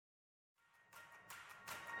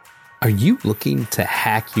Are you looking to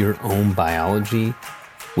hack your own biology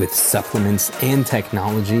with supplements and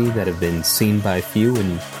technology that have been seen by few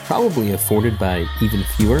and probably afforded by even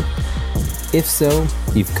fewer? If so,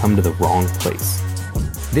 you've come to the wrong place.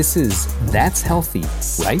 This is That's Healthy,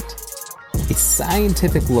 Right? A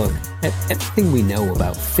scientific look at everything we know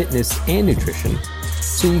about fitness and nutrition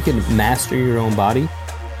so you can master your own body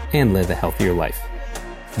and live a healthier life.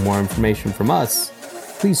 For more information from us,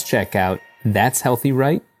 please check out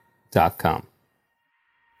that'shealthyright.com.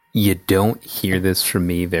 You don't hear this from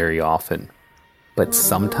me very often, but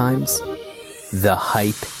sometimes the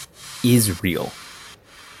hype is real.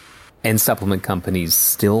 And supplement companies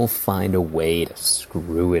still find a way to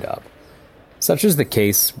screw it up. Such is the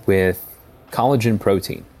case with collagen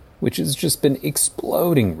protein, which has just been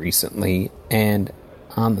exploding recently and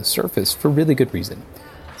on the surface for really good reason.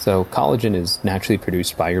 So collagen is naturally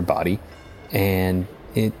produced by your body, and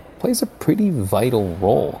it plays a pretty vital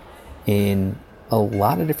role in a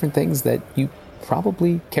lot of different things that you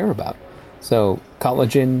probably care about. So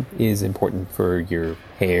collagen is important for your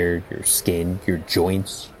hair, your skin, your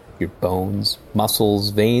joints, your bones, muscles,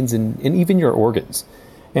 veins, and even your organs.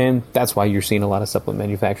 And that's why you're seeing a lot of supplement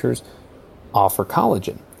manufacturers offer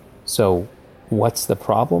collagen. So what's the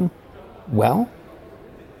problem? Well,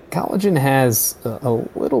 collagen has a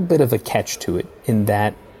little bit of a catch to it in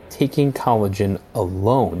that taking collagen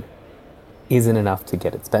alone isn't enough to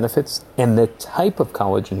get its benefits, and the type of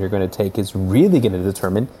collagen you're going to take is really going to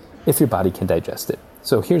determine if your body can digest it.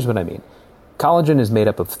 So here's what I mean. Collagen is made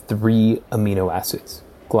up of 3 amino acids: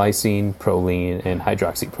 glycine, proline, and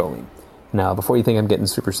hydroxyproline. Now, before you think I'm getting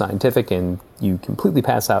super scientific and you completely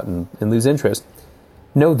pass out and lose interest,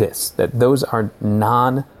 know this, that those are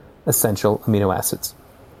non-essential amino acids.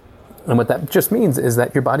 And what that just means is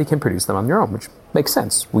that your body can produce them on your own, which makes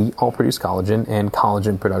sense. We all produce collagen, and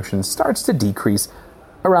collagen production starts to decrease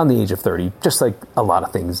around the age of 30, just like a lot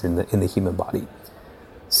of things in the human body.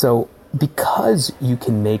 So because you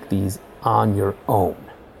can make these on your own,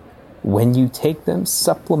 when you take them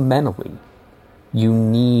supplementally, you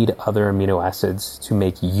need other amino acids to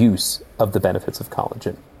make use of the benefits of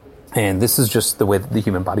collagen. And this is just the way that the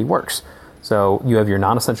human body works. So you have your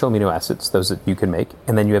non-essential amino acids, those that you can make,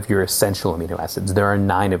 and then you have your essential amino acids. There are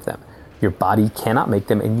 9 of them. Your body cannot make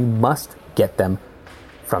them, and you must get them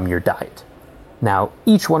from your diet. Now,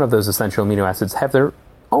 each one of those essential amino acids have their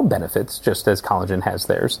own benefits, just as collagen has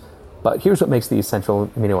theirs. But here's what makes the essential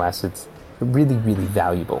amino acids really, really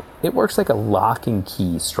valuable. It works like a lock and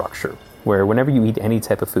key structure, where whenever you eat any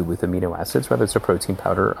type of food with amino acids, whether it's a protein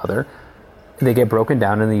powder or other, they get broken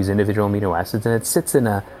down into these individual amino acids, and it sits in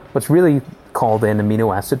what's really called an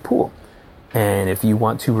amino acid pool. And if you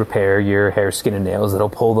want to repair your hair, skin, and nails, it'll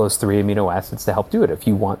pull those 3 amino acids to help do it. If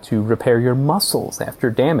you want to repair your muscles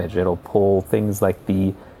after damage, it'll pull things like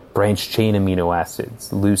the branched chain amino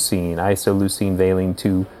acids, leucine, isoleucine, valine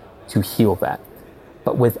to heal that.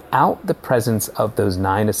 But without the presence of those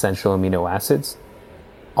 9 essential amino acids,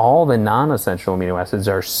 all the non-essential amino acids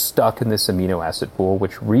are stuck in this amino acid pool,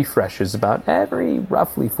 which refreshes about every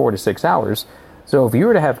roughly 4 to 6 hours. So if you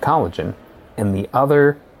were to have collagen and the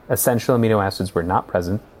other essential amino acids were not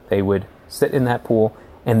present, they would sit in that pool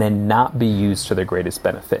and then not be used to their greatest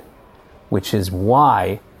benefit, which is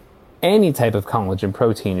why any type of collagen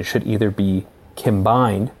protein should either be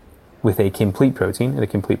combined with a complete protein, and a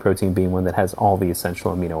complete protein being one that has all the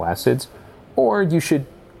essential amino acids, or you should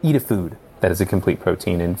eat a food that is a complete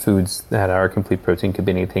protein. And foods that are complete protein could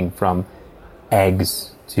be anything from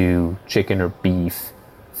eggs to chicken or beef,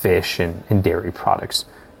 fish, and dairy products.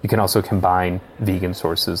 You can also combine vegan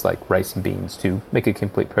sources like rice and beans to make a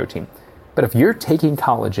complete protein. But if you're taking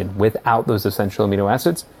collagen without those essential amino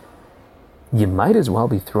acids, you might as well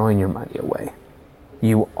be throwing your money away.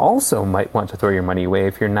 You also might want to throw your money away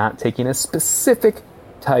if you're not taking a specific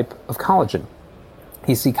type of collagen.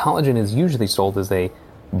 You see, collagen is usually sold as a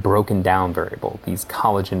broken down variable, these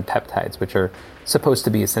collagen peptides, which are supposed to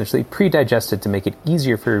be essentially pre-digested to make it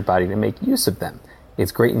easier for your body to make use of them.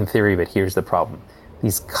 It's great in theory, but here's the problem.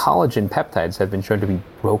 These collagen peptides have been shown to be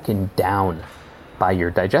broken down by your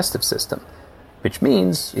digestive system, which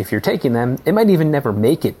means if you're taking them, it might even never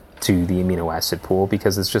make it to the amino acid pool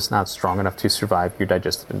because it's just not strong enough to survive your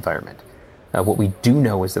digestive environment. What we do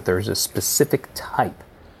know is that there's a specific type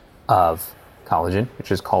of collagen,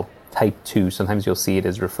 which is called type 2. Sometimes you'll see it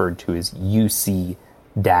as referred to as UC-2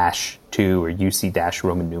 or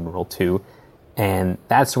UC-Roman numeral 2. And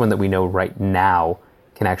that's the one that we know right now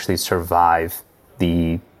can actually survive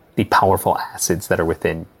the powerful acids that are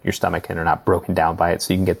within your stomach and are not broken down by it,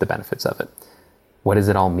 so you can get the benefits of it. What does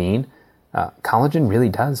it all mean? Collagen really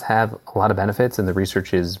does have a lot of benefits, and the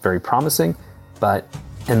research is very promising, but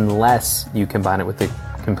unless you combine it with the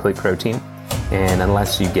complete protein, and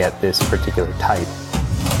unless you get this particular type,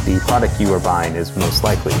 the product you are buying is most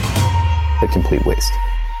likely a complete waste.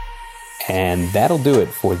 And that'll do it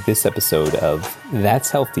for this episode of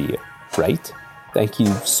That's Healthy, Right? Thank you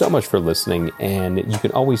so much for listening, and you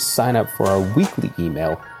can always sign up for our weekly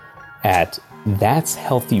email at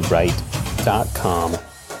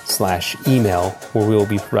thatshealthyright.com/email, where we will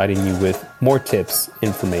be providing you with more tips,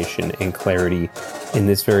 information, and clarity in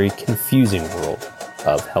this very confusing world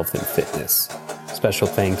of health and fitness. Special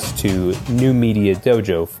thanks to New Media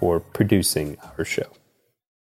Dojo for producing our show.